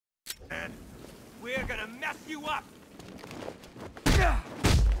man. We're gonna mess you up!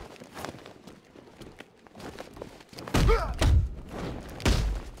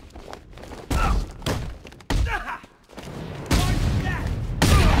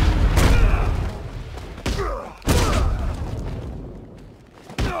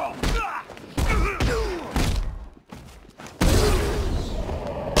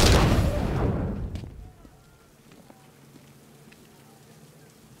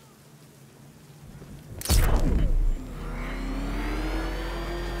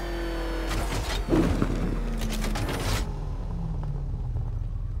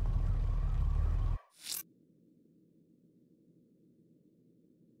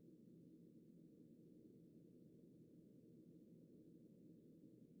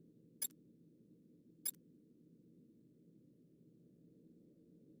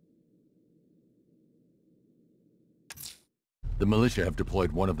 The militia have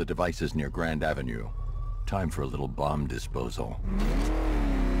deployed one of the devices near Grand Avenue. Time for a little bomb disposal.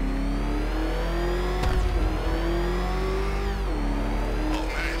 Oh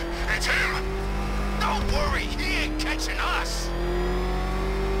man, it's him! Don't worry, he ain't catching us!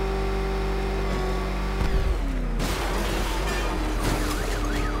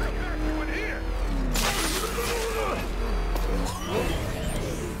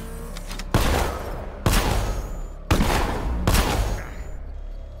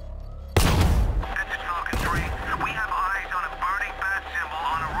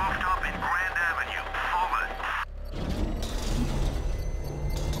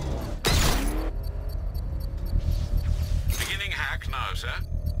 Now, sir.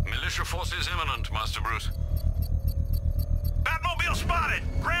 Militia force is imminent, Master Bruce. Batmobile spotted!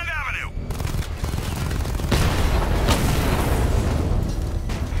 Grand Avenue!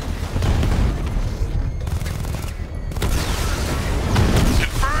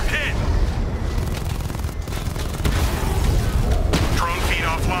 Confirmed hit! Drone feed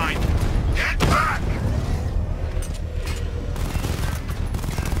offline. Get back!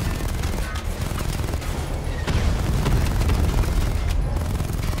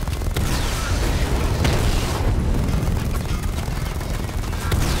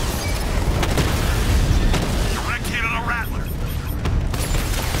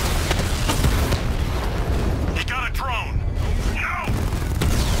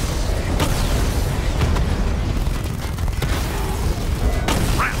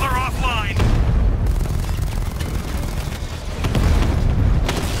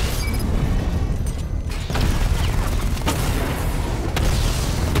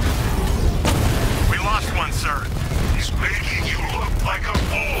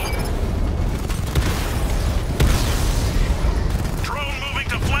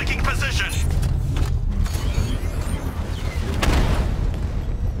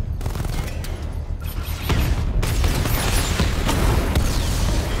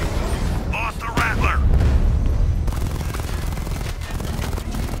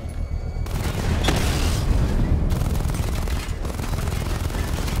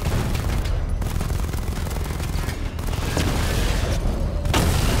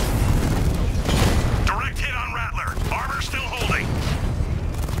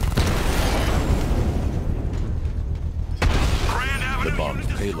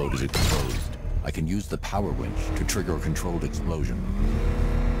 Payload is exposed. I can use the power winch to trigger a controlled explosion.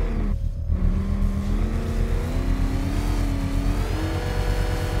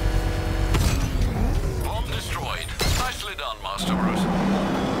 Bomb destroyed. Nicely done, Master Bruce.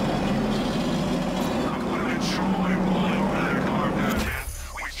 I'm gonna enjoy my red carpet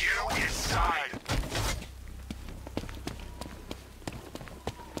with you inside.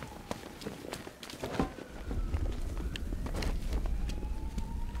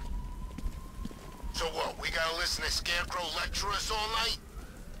 So what, we gotta listen to Scarecrow lecture us all night?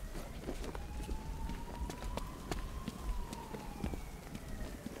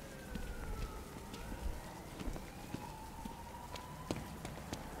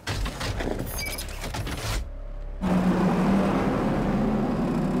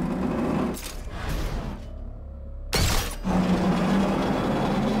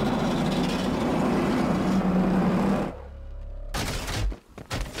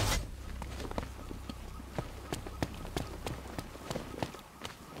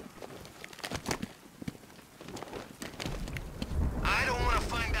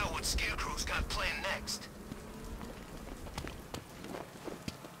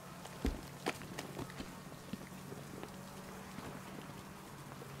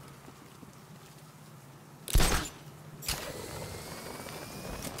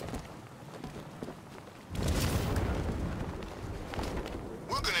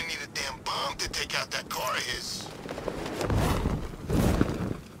 bomb to take out that car of his.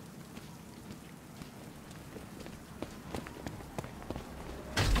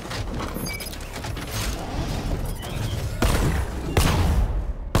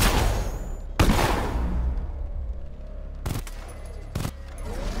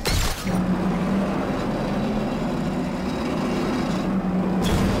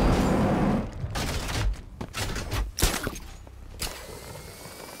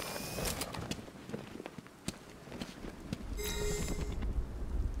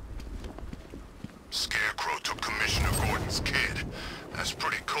 Scarecrow took Commissioner Gordon's kid. That's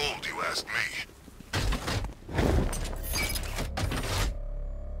pretty cold, you ask me.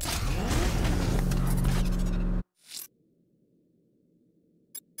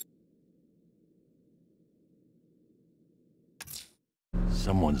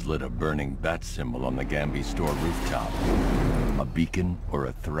 Someone's lit a burning bat symbol on the Gambi store rooftop. A beacon or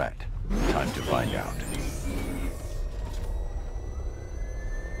a threat? Time to find out.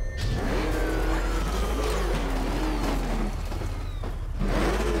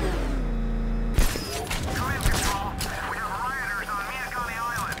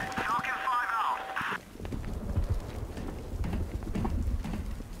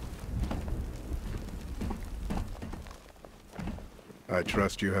 I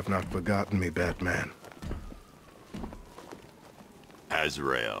trust you have not forgotten me, Batman.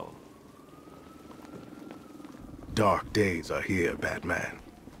 Azrael. Dark days are here, Batman.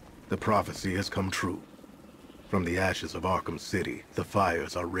 The prophecy has come true. From the ashes of Arkham City, the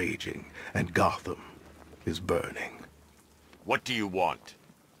fires are raging, and Gotham is burning. What do you want?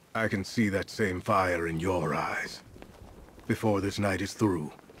 I can see that same fire in your eyes. Before this night is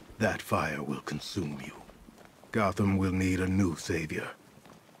through, that fire will consume you. Gotham will need a new savior,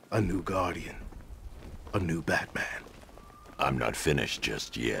 a new guardian, a new Batman. I'm not finished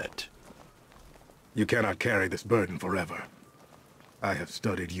just yet. You cannot carry this burden forever. I have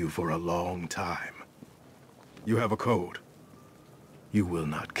studied you for a long time. You have a code. You will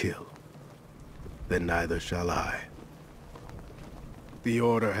not kill. Then neither shall I. The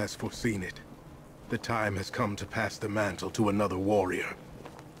Order has foreseen it. The time has come to pass the mantle to another warrior.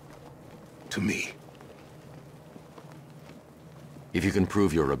 To me. If you can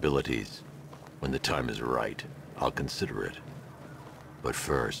prove your abilities, when the time is right, I'll consider it. But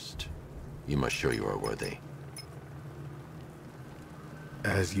first, you must show you are worthy.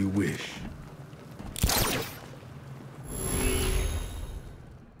 As you wish.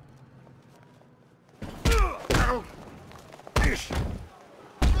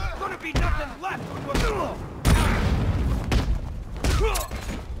 Gonna be nothing left when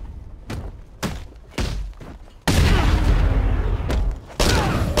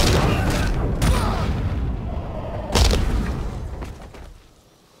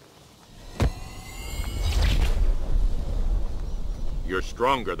You're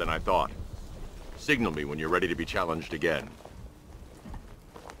stronger than I thought. Signal me when you're ready to be challenged again.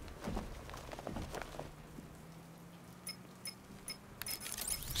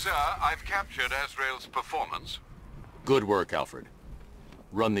 Sir, I've captured Azrael's performance. Good work, Alfred.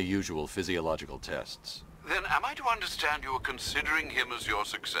 Run the usual physiological tests. Then am I to understand you are considering him as your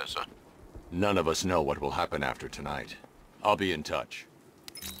successor? None of us know what will happen after tonight. I'll be in touch.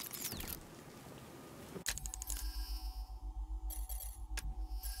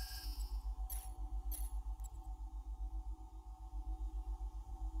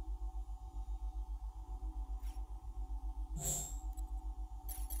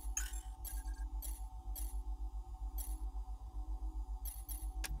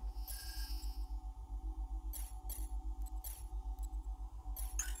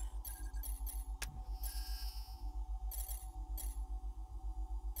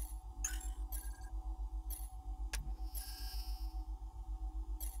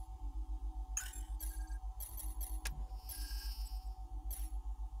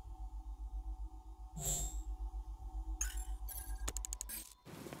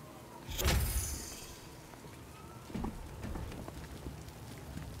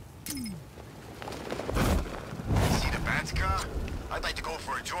 See the Bat's car? I'd like to go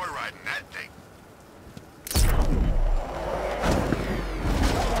for a joyride in that thing.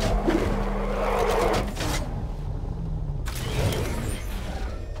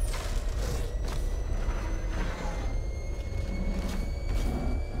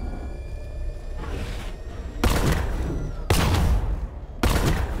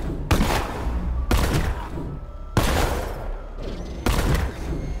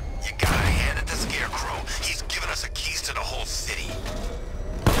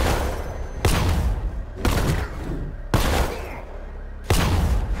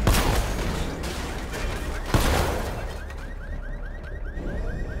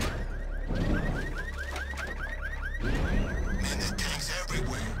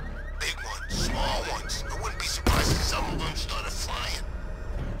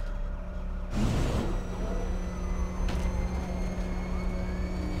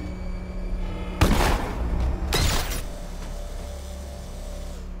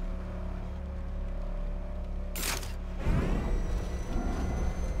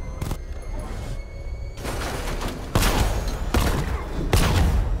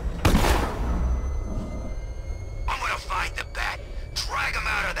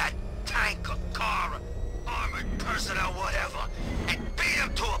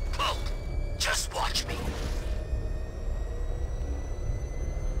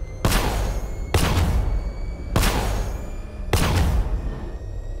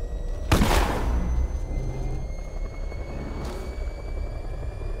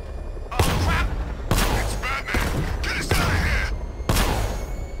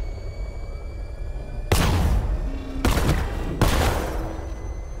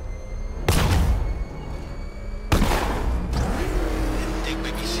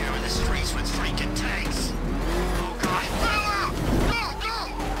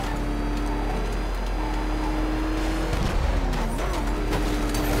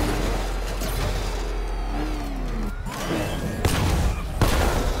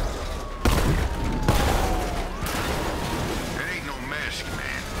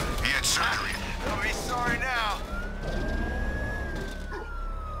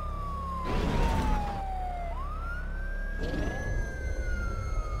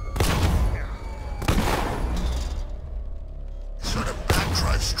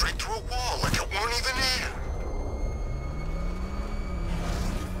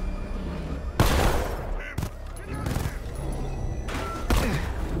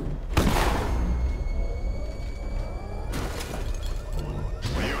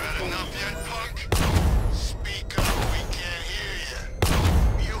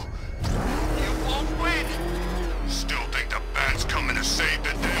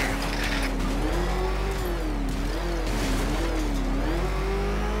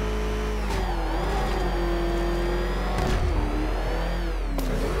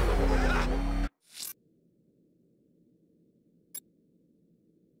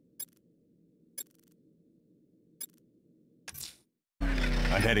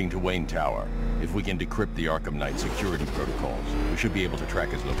 I'm heading to Wayne Tower. If we can decrypt the Arkham Knight security protocols, we should be able to track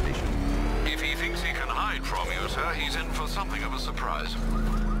his location. If he thinks he can hide from you, sir, he's in for something of a surprise.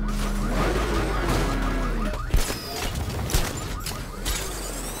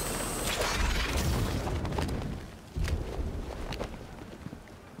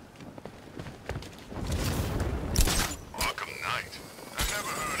 Arkham Knight? I've never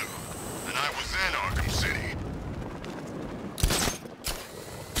heard of him. And I was in Arkham City.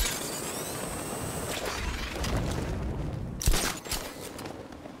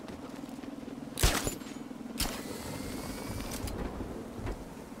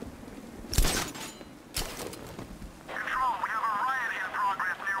 Control, we have a riot in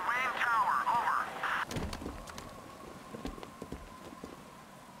progress near Wayne Tower. Over.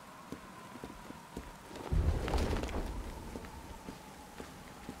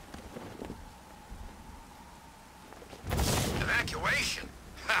 Evacuation?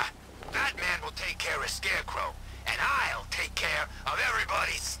 Ha! Batman will take care of Scarecrow, and I'll take care of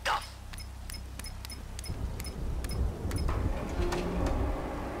everybody's stuff.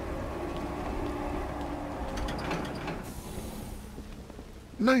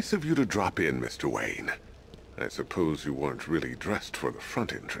 Nice of you to drop in, Mr. Wayne. I suppose you weren't really dressed for the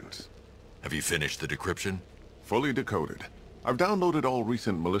front entrance. Have you finished the decryption? Fully decoded. I've downloaded all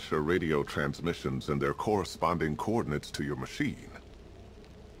recent militia radio transmissions and their corresponding coordinates to your machine.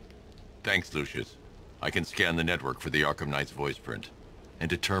 Thanks, Lucius. I can scan the network for the Arkham Knight's voice print and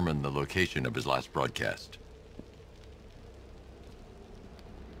determine the location of his last broadcast.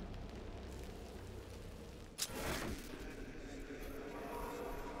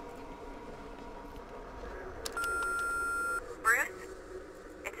 Bruce?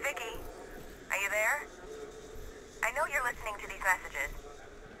 It's Vicky. Are you there? I know you're listening to these messages.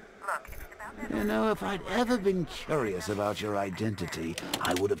 Look, it's about that... You know, if I'd ever been curious about your identity,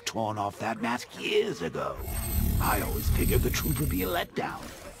 I would have torn off that mask years ago. I always figured the truth would be a letdown.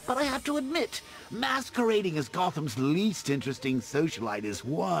 But I have to admit, masquerading as Gotham's least interesting socialite is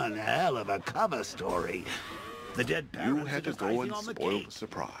one hell of a cover story. The dead You parents had are to just go icing and on the spoil cake. the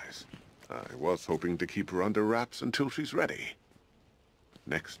surprise. I was hoping to keep her under wraps until she's ready.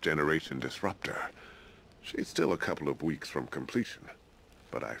 Next generation disruptor. She's still a couple of weeks from completion,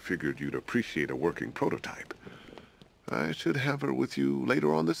 but I figured you'd appreciate a working prototype. I should have her with you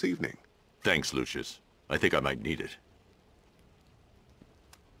later on this evening. Thanks, Lucius. I think I might need it.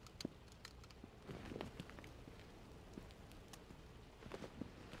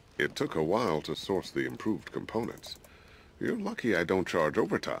 It took a while to source the improved components. You're lucky I don't charge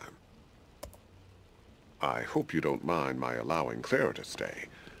overtime. I hope you don't mind my allowing Clara to stay.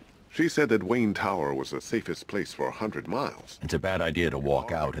 She said that Wayne Tower was the safest place for 100 miles. It's a bad idea to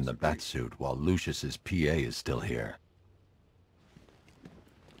walk out in the Batsuit while Lucius's PA is still here.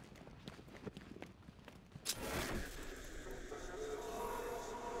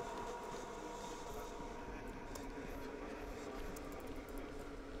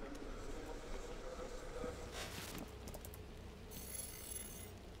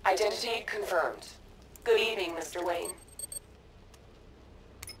 Identity confirmed. Good evening, Mr. Wayne.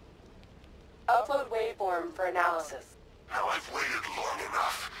 Upload waveform for analysis. Now I've waited long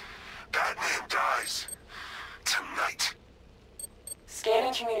enough. Batman dies. Tonight.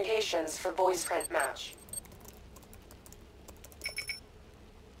 Scanning communications for voice print match.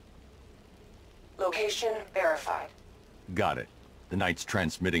 Location verified. Got it. The Knight's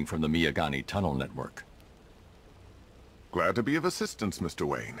transmitting from the Miyagani tunnel network. Glad to be of assistance, Mr.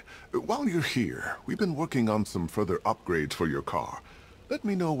 Wayne. While you're here, we've been working on some further upgrades for your car. Let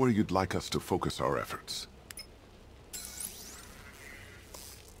me know where you'd like us to focus our efforts.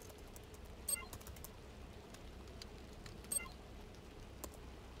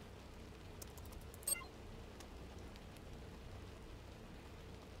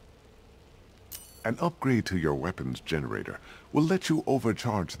 An upgrade to your weapons generator will let you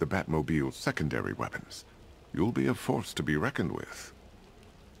overcharge the Batmobile's secondary weapons. You'll be a force to be reckoned with.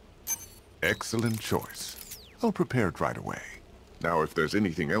 Excellent choice. I'll prepare it right away. Now, if there's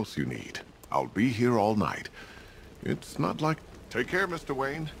anything else you need, I'll be here all night. It's not like... Take care, Mr.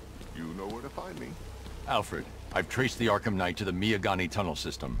 Wayne. You know where to find me. Alfred, I've traced the Arkham Knight to the Miyagani tunnel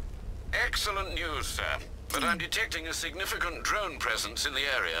system. Excellent news, sir. But I'm detecting a significant drone presence in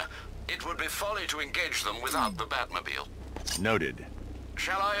the area. It would be folly to engage them without the Batmobile. Noted.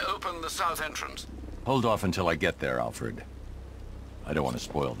 Shall I open the south entrance? Hold off until I get there, Alfred. I don't want to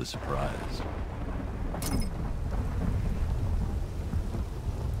spoil the surprise.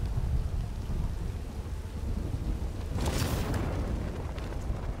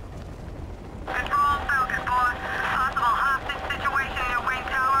 Control Falcon 4. Possible hostage situation near Wayne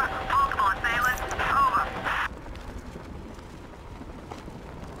Tower.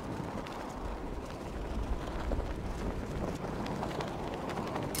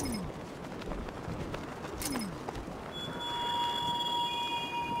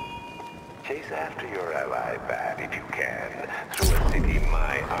 Chase after your ally, Bat, if you can, through a city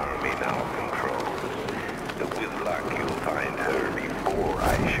my army now controls. With luck, you'll find her before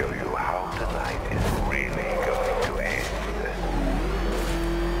I show you how tonight is really going to end.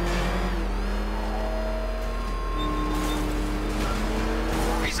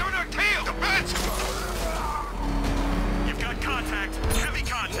 He's on our tail! The Bat's... You've got contact. Heavy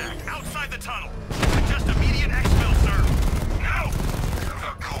contact. Outside the tunnel. Just immediate exfil, sir. No! I'm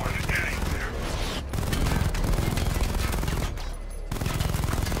not going anywhere.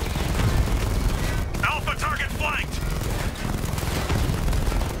 Alpha target flanked.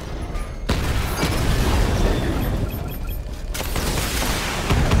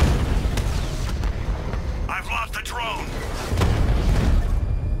 I've lost the drone.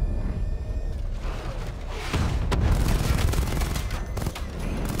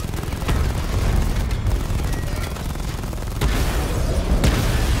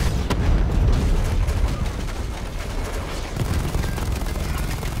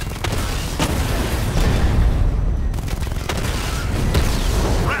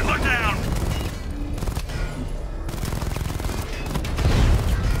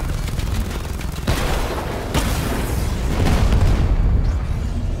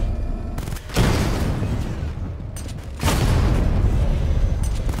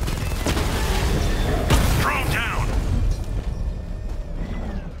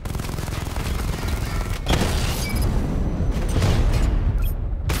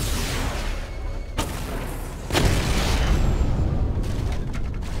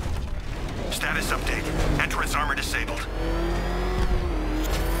 Status update. Entrance armor disabled.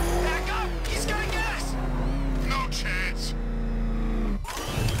 Back up! He's gonna get us! No chance.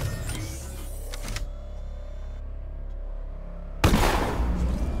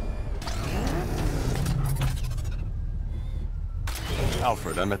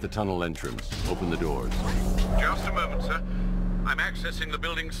 Alfred, I'm at the tunnel entrance. Open the doors. Just a moment, sir. I'm accessing the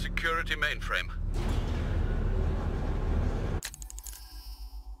building's security mainframe.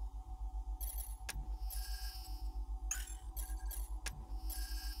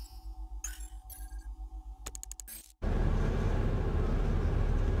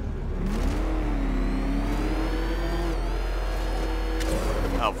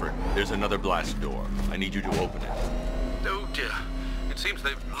 Alfred, there's another blast door. I need you to open it. Oh dear. It seems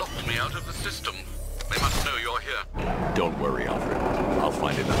they've locked me out of the system. They must know you're here. Don't worry, Alfred. I'll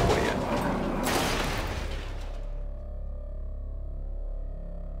find another way in.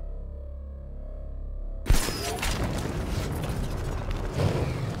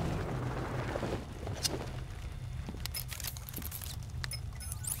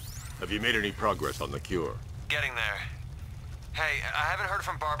 Have you made any progress on the cure? Getting there. Hey, I haven't heard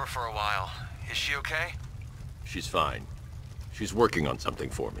from Barbara for a while. Is she okay? She's fine. She's working on something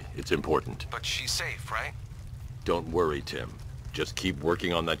for me. It's important. But she's safe, right? Don't worry, Tim. Just keep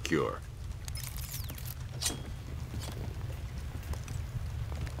working on that cure.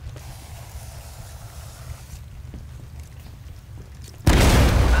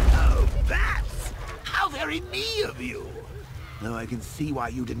 Oh, Bats! How very me of you! Though I can see why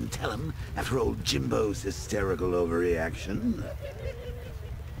you didn't tell him after old Jimbo's hysterical overreaction.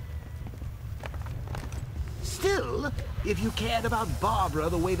 Still, if you cared about Barbara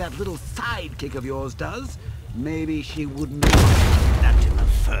the way that little sidekick of yours does, maybe she wouldn't have done that in the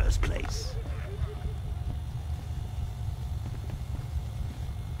first place.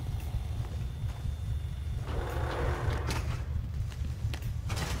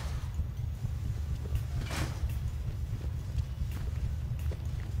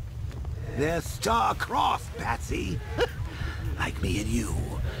 They're star-crossed, Patsy. Like me and you.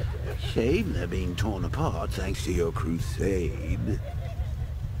 Shame they're being torn apart thanks to your crusade.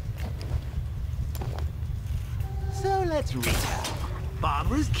 So let's recap.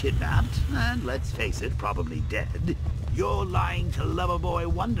 Barbara's kidnapped, and let's face it, probably dead. You're lying to Loverboy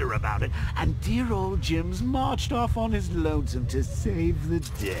Wonder about it, and dear old Jim's marched off on his lonesome to save the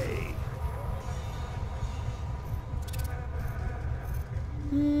day.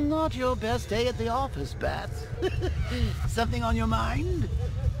 Not your best day at the office, Bats. Something on your mind?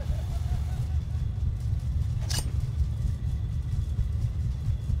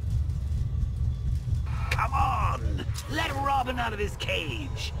 Come on! Let Robin out of his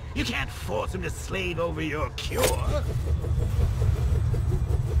cage! You can't force him to slave over your cure!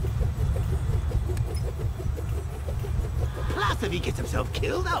 Plus, if he gets himself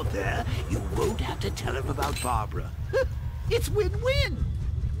killed out there, you won't have to tell him about Barbara. It's win-win!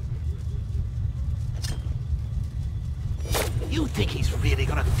 You think he's really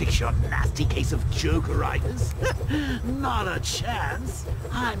gonna fix your nasty case of Jokeritis? Not a chance.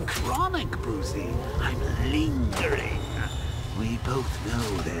 I'm chronic, Brucey. I'm lingering. We both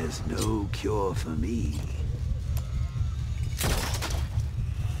know there's no cure for me.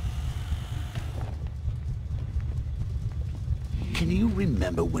 Can you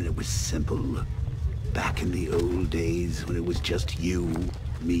remember when it was simple? Back in the old days when it was just you,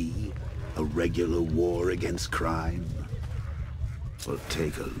 me, a regular war against crime? Well,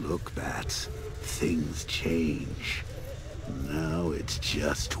 take a look, Bats. Things change. Now it's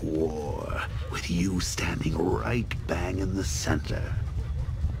just war, with you standing right bang in the center.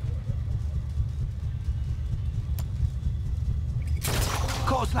 Of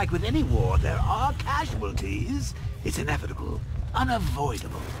course, like with any war, there are casualties. It's inevitable,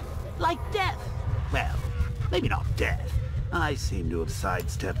 unavoidable. Like death. Well, maybe not death. I seem to have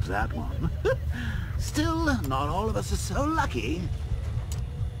sidestepped that one. Still, not all of us are so lucky.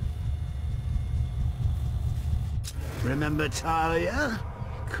 Remember Talia?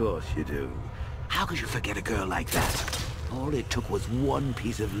 Of course you do. How could you forget a girl like that? All it took was one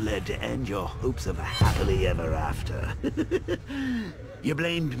piece of lead to end your hopes of a happily ever after. You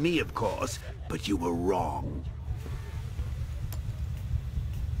blamed me, of course, but you were wrong.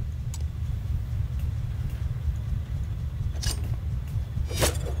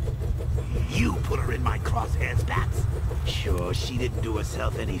 You put her in my crosshairs, Bats. Sure, she didn't do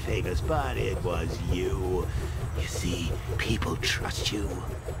herself any favors, but it was you. You see, people trust you.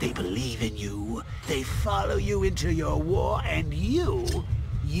 They believe in you. They follow you into your war, and you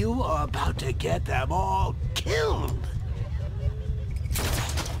are about to get them all killed.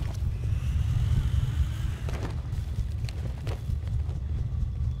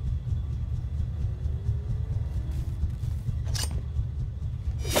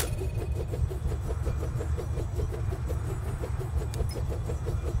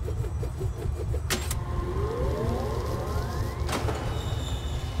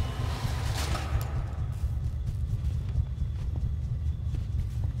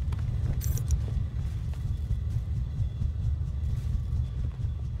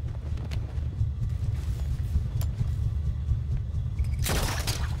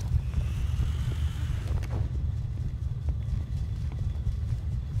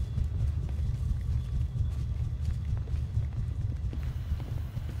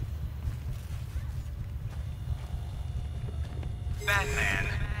 Batman,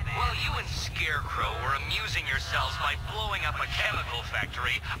 while you and Scarecrow were amusing yourselves by blowing up a chemical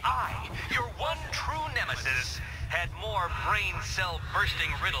factory, I, your one true nemesis, had more brain cell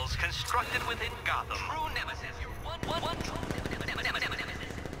bursting riddles constructed within Gotham. True nemesis, your one true nemesis.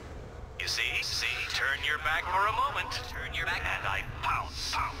 You see, turn your back for a moment, and I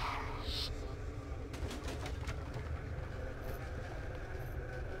pounce.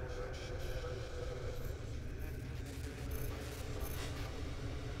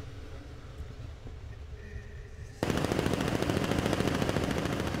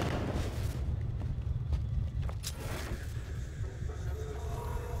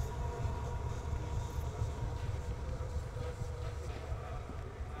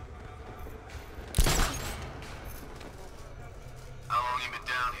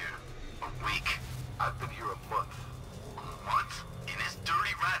 I've been here a month. A month? In this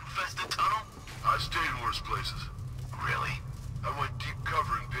dirty, rat-infested tunnel? I've stayed in worse places. Really? I went deep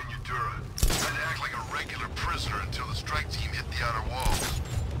cover in Pinadura. I'd act like a regular prisoner until the strike team hit the outer walls.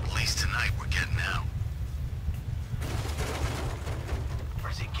 At least tonight we're getting out. Where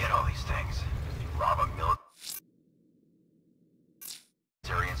does he get all these things? Does he rob a military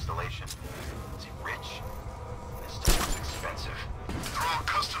installation? Is he rich? This stuff is expensive. They're all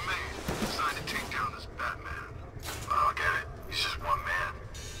custom-made, designed to take down this Batman. I get it. He's just one man.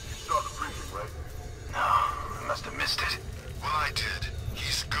 You saw the briefing, right? No, I must have missed it. Well, I did.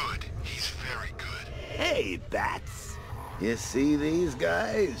 He's good. He's very good. Hey, Bats. You see these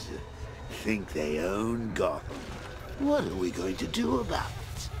guys? Think they own Gotham. What are we going to do about it?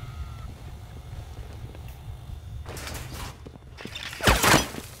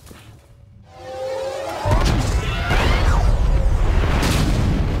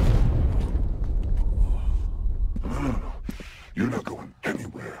 You're not going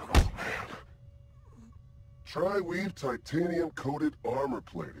anywhere, old man. Tri-weave titanium-coated armor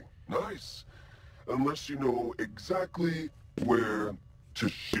plating. Nice. Unless you know exactly where to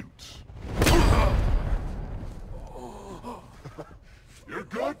shoot. You're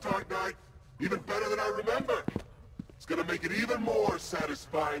good, Dark Knight. Even better than I remember. It's gonna make it even more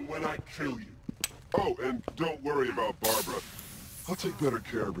satisfying when I kill you. Oh, and don't worry about Barbara. I'll take better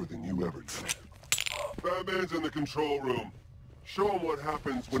care of her than you ever did. Batman's in the control room. Show him what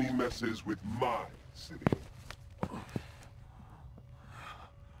happens when he messes with my city.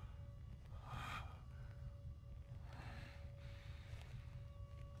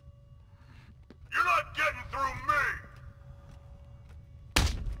 You're not getting through me!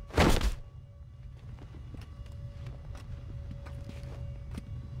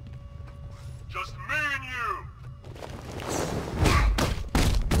 Just me and you!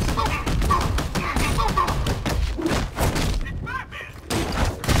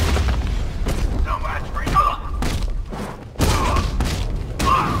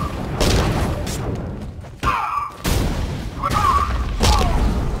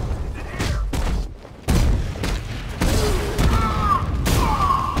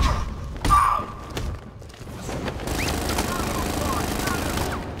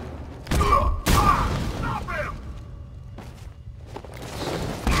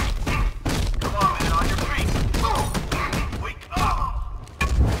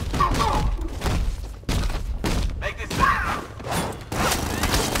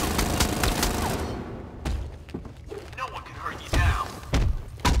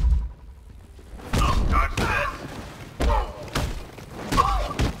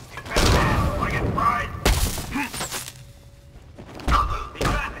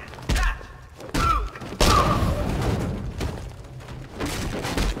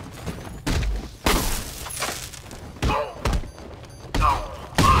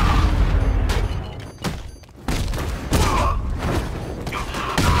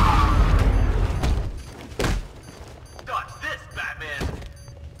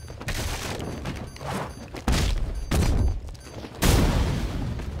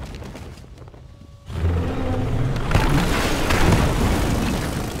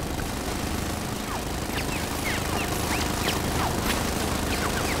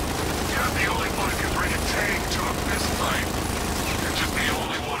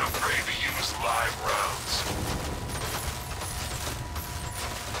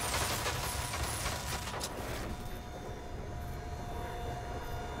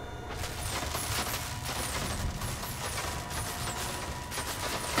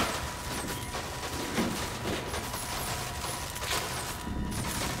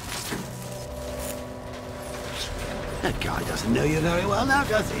 That guy doesn't know you very well now,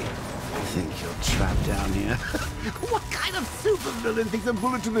 does he? I think you're trapped down here. What kind of supervillain thinks a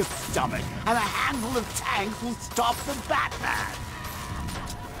bullet to the stomach and a handful of tanks will stop the Batman?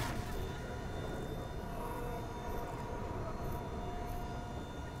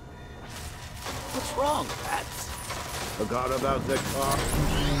 What's wrong, Bats? Forgot about the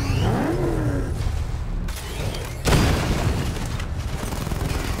car?